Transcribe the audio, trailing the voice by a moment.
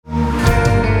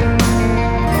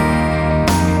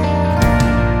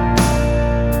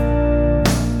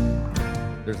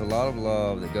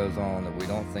goes on that we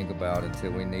don't think about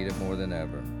until we need it more than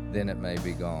ever. Then it may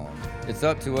be gone. It's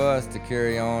up to us to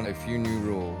carry on a few new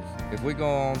rules. If we go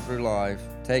on through life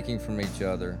taking from each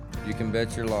other, you can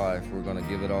bet your life we're going to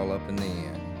give it all up in the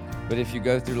end. But if you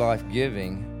go through life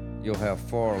giving, you'll have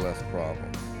far less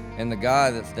problems. And the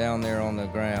guy that's down there on the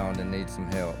ground and needs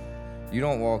some help, you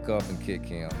don't walk up and kick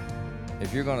him.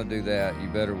 If you're going to do that, you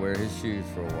better wear his shoes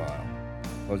for a while.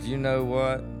 Because you know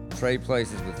what? Trade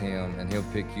places with him and he'll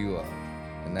pick you up.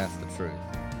 And that's the truth.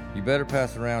 You better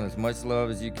pass around as much love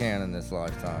as you can in this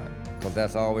lifetime, because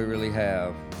that's all we really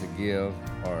have to give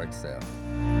or accept.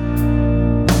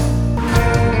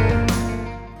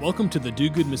 Welcome to the Do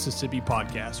Good Mississippi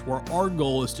podcast, where our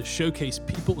goal is to showcase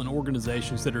people and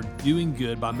organizations that are doing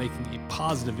good by making a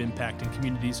positive impact in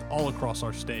communities all across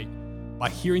our state. By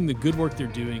hearing the good work they're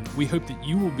doing, we hope that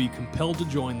you will be compelled to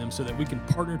join them so that we can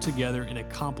partner together and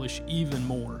accomplish even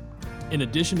more. In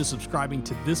addition to subscribing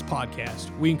to this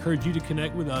podcast, we encourage you to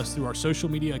connect with us through our social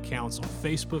media accounts on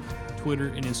Facebook,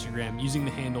 Twitter, and Instagram using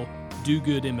the handle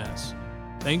DoGoodMS.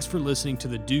 Thanks for listening to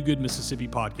the Do Good Mississippi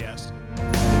podcast.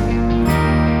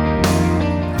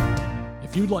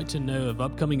 If you would like to know of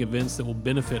upcoming events that will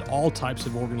benefit all types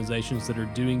of organizations that are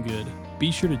doing good, be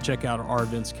sure to check out our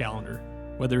events calendar.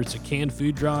 Whether it's a canned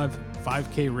food drive,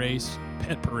 5K race,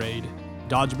 pet parade,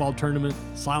 dodgeball tournament,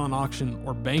 silent auction,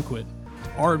 or banquet,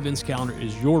 our events calendar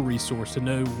is your resource to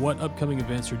know what upcoming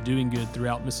events are doing good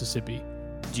throughout Mississippi.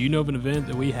 Do you know of an event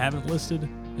that we haven't listed?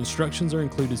 Instructions are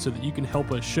included so that you can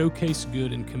help us showcase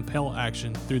good and compel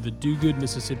action through the Do Good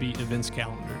Mississippi events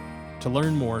calendar. To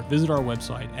learn more, visit our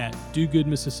website at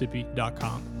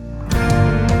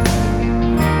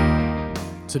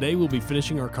dogoodmississippi.com. Today we'll be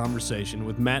finishing our conversation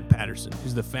with Matt Patterson,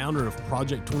 who's the founder of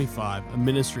Project 25, a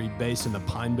ministry based in the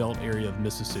Pine Belt area of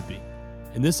Mississippi.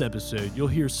 In this episode, you'll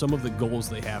hear some of the goals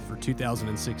they have for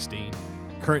 2016,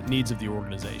 current needs of the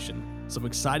organization, some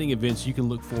exciting events you can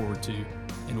look forward to,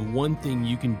 and one thing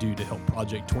you can do to help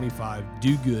Project 25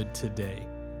 do good today.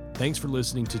 Thanks for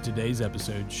listening to today's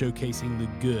episode showcasing the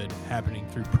good happening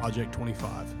through Project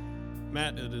 25.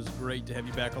 Matt, it is great to have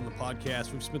you back on the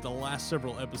podcast. We've spent the last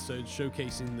several episodes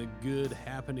showcasing the good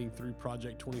happening through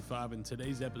Project 25, and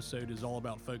today's episode is all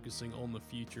about focusing on the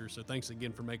future. So thanks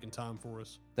again for making time for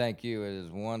us. Thank you. It is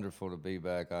wonderful to be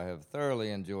back. I have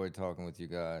thoroughly enjoyed talking with you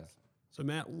guys. So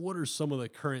Matt, what are some of the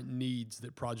current needs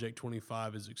that Project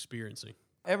 25 is experiencing?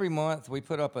 Every month we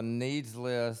put up a needs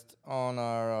list on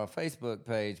our Facebook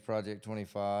page, Project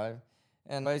 25.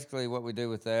 And basically what we do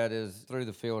with that is through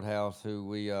the field house, who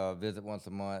we visit once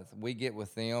a month, we get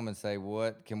with them and say,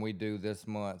 what can we do this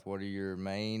month? What are your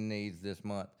main needs this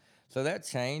month? So that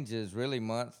changes really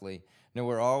monthly. Now,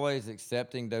 we're always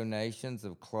accepting donations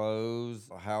of clothes,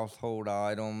 household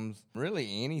items,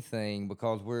 really anything,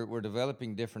 because we're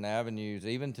developing different avenues,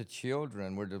 even to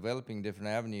children. We're developing different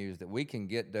avenues that we can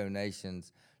get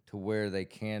donations to where they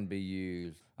can be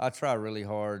used. I try really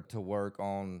hard to work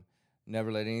on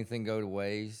never let anything go to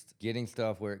waste, getting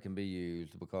stuff where it can be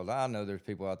used, because I know there's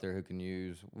people out there who can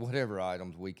use whatever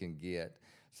items we can get.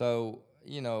 So,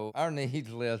 you know, our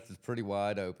needs list is pretty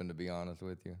wide open, to be honest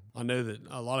with you. I know that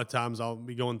a lot of times I'll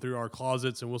be going through our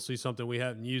closets and we'll see something we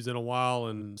haven't used in a while,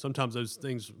 and sometimes those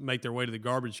things make their way to the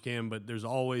garbage can, but there's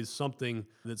always something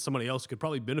that somebody else could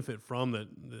probably benefit from that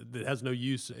has no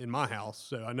use in my house.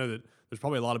 So I know that there's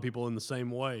probably a lot of people in the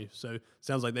same way. So it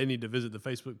sounds like they need to visit the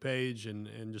Facebook page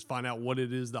and just find out what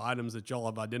it is, the items that y'all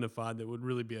have identified that would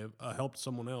really be a help to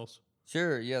someone else.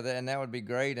 Sure, yeah, and that would be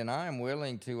great. And I am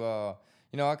willing to, I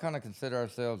kind of consider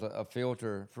ourselves a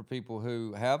filter for people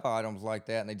who have items like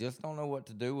that and they just don't know what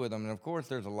to do with them. And of course,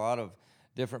 there's a lot of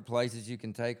different places you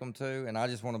can take them to. And I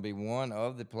just want to be one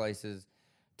of the places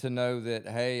to know that,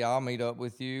 hey, I'll meet up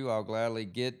with you. I'll gladly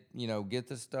get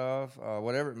the stuff,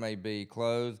 whatever it may be,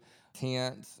 clothes,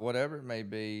 tents, whatever it may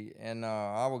be, and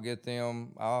I will get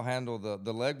them. I'll handle the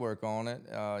legwork on it.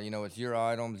 It's your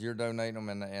items, you're donating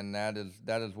them, and that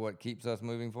is what keeps us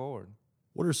moving forward.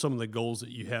 What are some of the goals that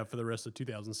you have for the rest of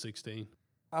 2016?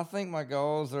 I think my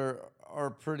goals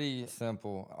are pretty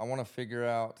simple. I want to figure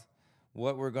out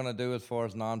what we're going to do as far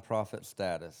as nonprofit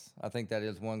status. I think that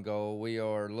is one goal. We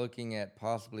are looking at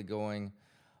possibly going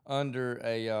under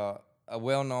a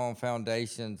well-known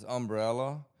foundation's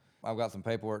umbrella. I've got some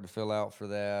paperwork to fill out for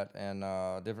that and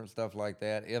different stuff like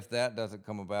that. If that doesn't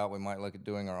come about, we might look at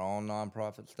doing our own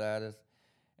nonprofit status.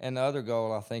 And the other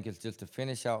goal, I think, is just to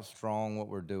finish out strong what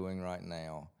we're doing right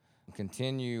now.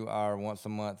 Continue our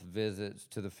once-a-month visits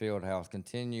to the field house.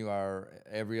 Continue our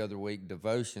every other week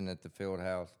devotion at the field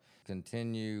house.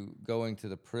 Continue going to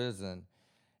the prison.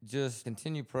 Just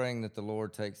continue praying that the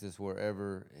Lord takes us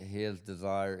wherever His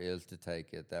desire is to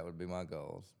take it. That would be my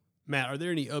goals. Matt, are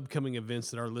there any upcoming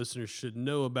events that our listeners should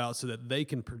know about so that they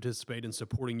can participate in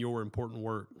supporting your important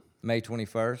work? May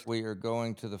 21st, we are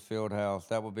going to the field house.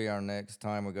 That will be our next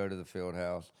time we go to the field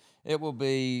house. It will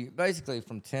be basically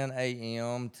from 10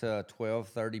 a.m. to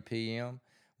 12:30 p.m.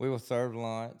 We will serve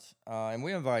lunch, and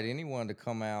we invite anyone to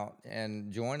come out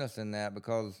and join us in that,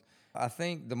 because I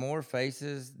think the more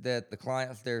faces that the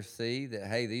clients there see that,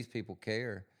 hey, these people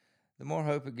care, the more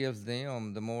hope it gives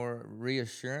them, the more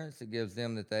reassurance it gives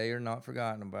them that they are not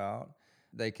forgotten about.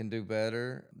 They can do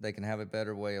better. They can have a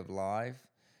better way of life,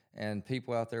 and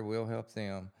people out there will help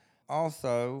them.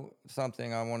 Also,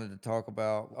 something I wanted to talk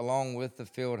about, along with the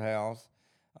field house,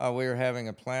 we are having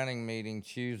a planning meeting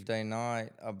Tuesday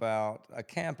night about a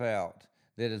camp out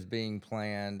that is being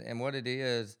planned. And what it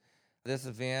is, this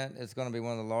event is going to be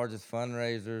one of the largest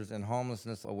fundraisers and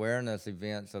homelessness awareness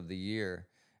events of the year.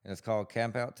 And it's called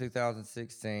Camp Out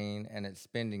 2016, and it's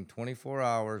spending 24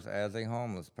 hours as a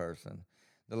homeless person.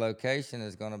 The location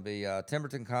is going to be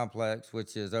Timberton Complex,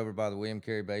 which is over by the William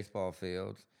Carey baseball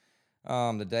fields.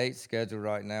 The dates scheduled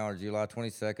right now are July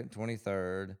 22nd,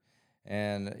 23rd.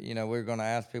 And, we're going to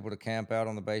ask people to camp out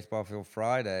on the baseball field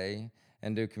Friday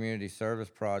and do community service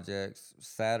projects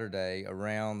Saturday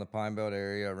around the Pine Belt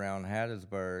area, around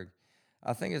Hattiesburg.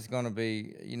 I think it's going to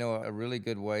be, a really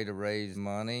good way to raise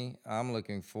money. I'm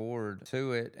looking forward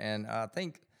to it. And I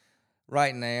think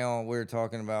right now we're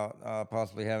talking about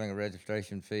possibly having a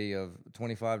registration fee of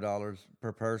 $25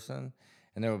 per person.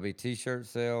 And there will be T-shirt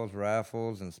sales,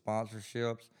 raffles, and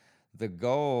sponsorships.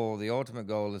 The ultimate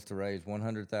goal is to raise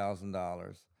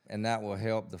 $100,000. And that will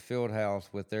help the field house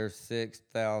with their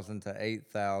 $6,000 to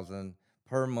 $8,000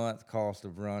 per month cost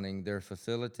of running their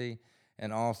facility,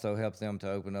 and also help them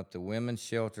to open up the women's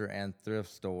shelter and thrift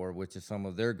store, which is some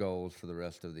of their goals for the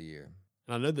rest of the year.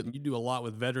 And I know that you do a lot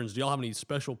with veterans. Do y'all have any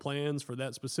special plans for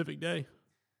that specific day?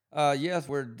 Yes,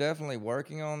 we're definitely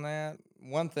working on that.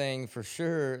 One thing for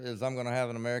sure is I'm going to have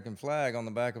an American flag on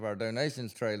the back of our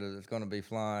donations trailer that's going to be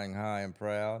flying high and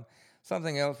proud.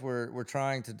 Something else we're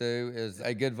trying to do is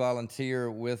a good volunteer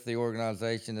with the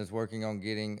organization is working on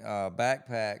getting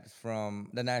backpacks from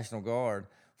the National Guard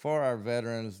for our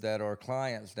veterans that are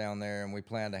clients down there, and we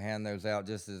plan to hand those out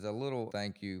just as a little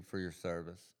thank you for your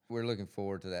service. We're looking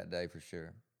forward to that day for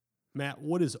sure. Matt,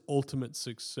 what is ultimate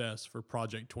success for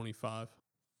Project 25?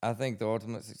 I think the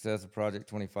ultimate success of Project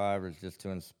 25 is just to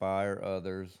inspire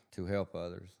others to help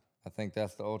others. I think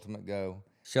that's the ultimate goal.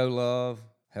 Show love,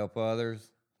 help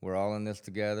others. We're all in this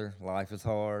together. Life is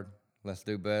hard. Let's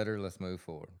do better. Let's move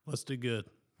forward. Let's do good.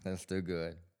 Let's do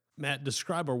good. Matt,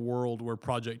 describe a world where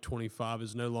Project 25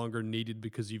 is no longer needed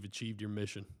because you've achieved your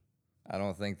mission. I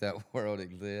don't think that world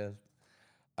exists.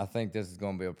 I think this is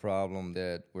going to be a problem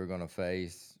that we're going to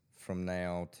face from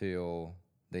now till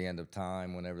the end of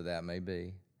time, whenever that may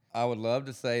be. I would love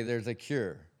to say there's a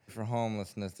cure for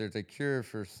homelessness. There's a cure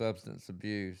for substance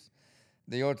abuse.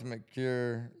 The ultimate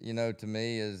cure, to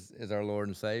me is our Lord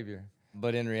and Savior.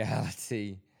 But in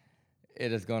reality,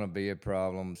 it is going to be a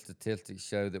problem. Statistics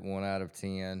show that 1 out of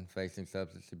 10 facing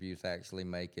substance abuse actually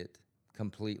make it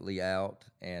completely out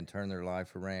and turn their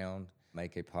life around,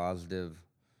 make a positive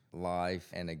life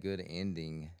and a good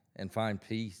ending, and find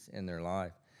peace in their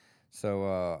life.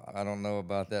 So I don't know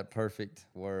about that perfect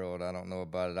world. I don't know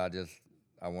about it.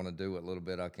 I want to do what little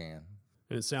bit I can.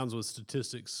 And it sounds with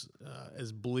statistics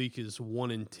as bleak as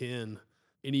 1 in 10,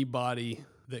 anybody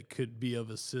that could be of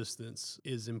assistance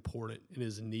is important and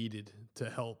is needed to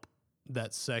help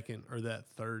that second or that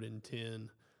 3rd and 10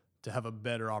 to have a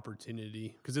better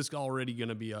opportunity, because it's already going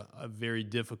to be a very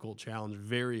difficult challenge,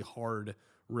 very hard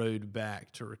road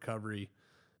back to recovery.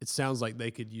 It sounds like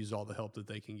they could use all the help that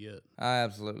they can get. I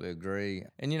absolutely agree.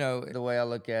 And, the way I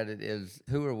look at it is,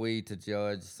 who are we to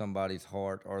judge somebody's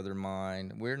heart or their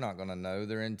mind? We're not going to know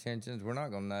their intentions. We're not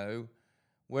going to know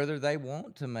whether they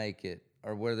want to make it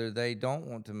or whether they don't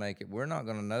want to make it. We're not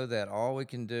going to know that. All we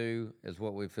can do is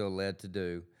what we feel led to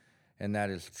do, and that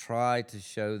is try to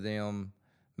show them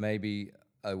maybe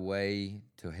a way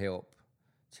to help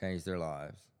change their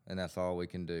lives. And that's all we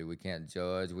can do. We can't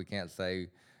judge. We can't say,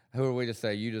 who are we to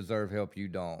say you deserve help, you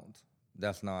don't?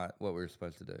 That's not what we're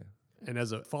supposed to do. And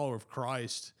as a follower of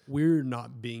Christ, we're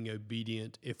not being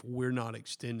obedient if we're not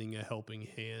extending a helping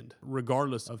hand.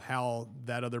 Regardless of how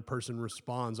that other person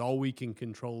responds, all we can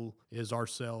control is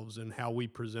ourselves and how we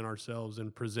present ourselves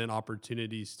and present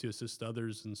opportunities to assist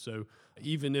others. And so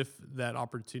even if that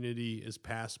opportunity is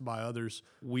passed by others,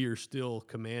 we are still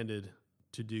commanded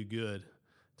to do good,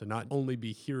 to not only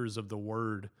be hearers of the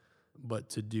word,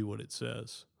 but to do what it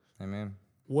says. Amen.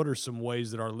 What are some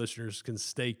ways that our listeners can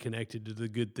stay connected to the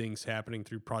good things happening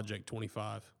through Project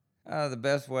 25? The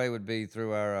best way would be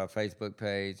through our Facebook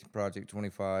page, Project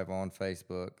 25 on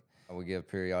Facebook. We give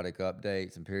periodic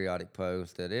updates and periodic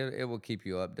posts that it will keep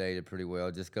you updated pretty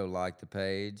well. Just go like the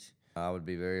page. I would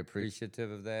be very appreciative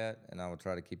of that, and I will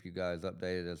try to keep you guys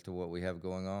updated as to what we have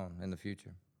going on in the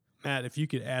future. Matt, if you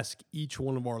could ask each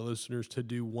one of our listeners to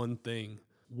do one thing,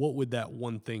 what would that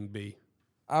one thing be?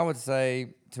 I would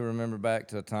say to remember back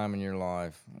to a time in your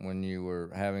life when you were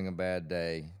having a bad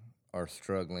day or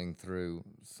struggling through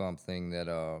something that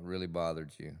really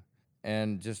bothered you.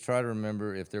 And just try to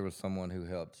remember if there was someone who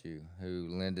helped you, who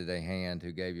lended a hand,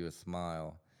 who gave you a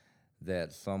smile,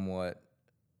 that somewhat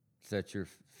set your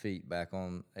feet back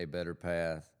on a better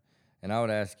path. And I would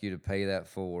ask you to pay that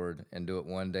forward and do it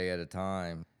one day at a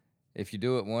time. If you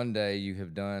do it one day, you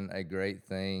have done a great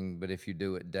thing, but if you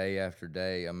do it day after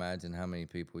day, imagine how many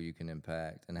people you can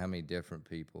impact and how many different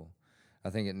people. I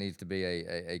think it needs to be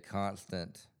a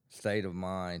constant state of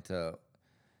mind to,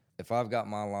 if I've got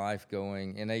my life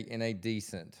going in a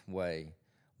decent way,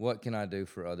 what can I do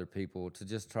for other people to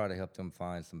just try to help them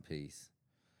find some peace?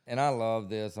 And I love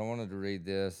this. I wanted to read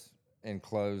this in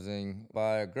closing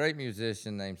by a great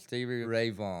musician named Stevie Ray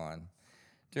Vaughan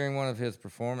during one of his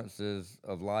performances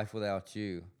of Life Without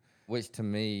You, which to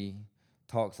me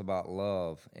talks about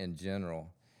love in general.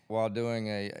 While doing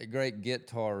a great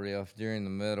guitar riff during the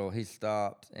middle, he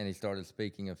stopped and he started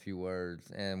speaking a few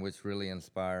words, and which really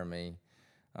inspire me.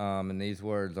 And these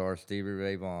words are Stevie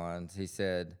Ray Vaughan's. He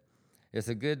said, "It's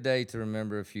a good day to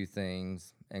remember a few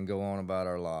things and go on about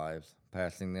our lives,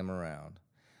 passing them around.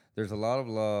 There's a lot of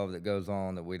love that goes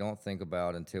on that we don't think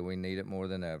about until we need it more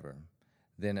than ever.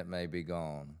 Then it may be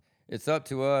gone. It's up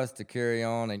to us to carry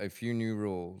on a few new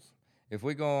rules. If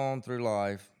we go on through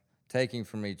life taking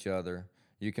from each other,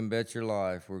 you can bet your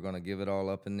life we're going to give it all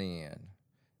up in the end.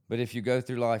 But if you go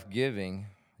through life giving,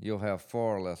 you'll have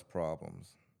far less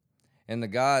problems. And the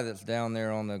guy that's down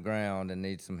there on the ground and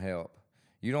needs some help,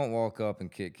 you don't walk up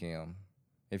and kick him.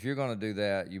 If you're going to do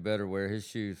that, you better wear his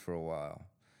shoes for a while.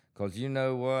 Because you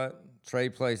know what?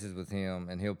 Trade places with him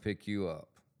and he'll pick you up.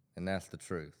 And that's the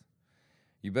truth.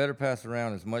 You better pass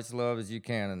around as much love as you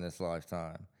can in this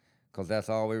lifetime, because that's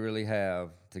all we really have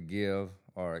to give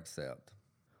or accept."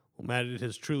 Well, Matt, it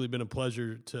has truly been a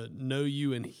pleasure to know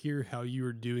you and hear how you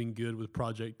are doing good with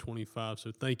Project 25.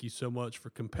 So thank you so much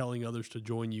for compelling others to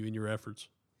join you in your efforts.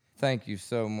 Thank you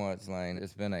so much, Lane.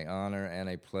 It's been an honor and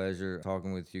a pleasure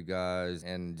talking with you guys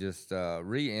and just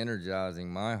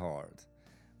re-energizing my heart.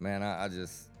 Man, I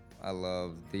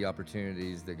love the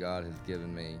opportunities that God has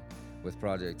given me with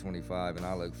Project 25, and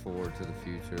I look forward to the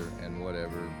future and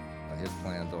whatever His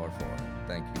plans are for me.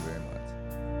 Thank you very much.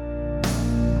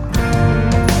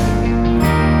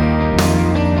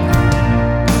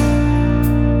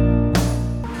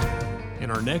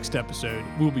 In our next episode,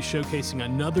 we'll be showcasing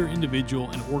another individual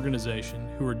and organization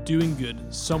who are doing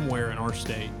good somewhere in our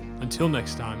state. Until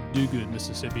next time, do good,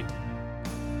 Mississippi.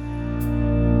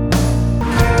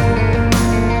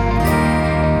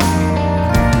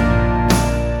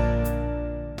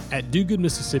 At Do Good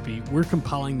Mississippi, we're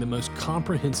compiling the most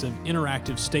comprehensive,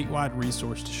 interactive statewide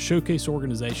resource to showcase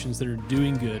organizations that are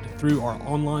doing good through our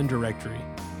online directory.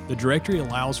 The directory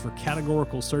allows for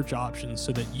categorical search options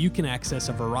so that you can access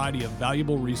a variety of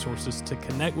valuable resources to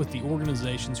connect with the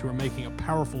organizations who are making a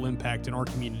powerful impact in our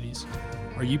communities.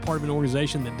 Are you part of an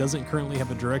organization that doesn't currently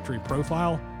have a directory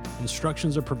profile?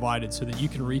 Instructions are provided so that you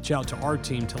can reach out to our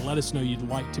team to let us know you'd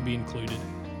like to be included.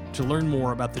 To learn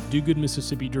more about the Do Good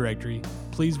Mississippi directory,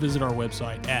 please visit our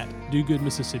website at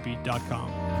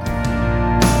dogoodmississippi.com.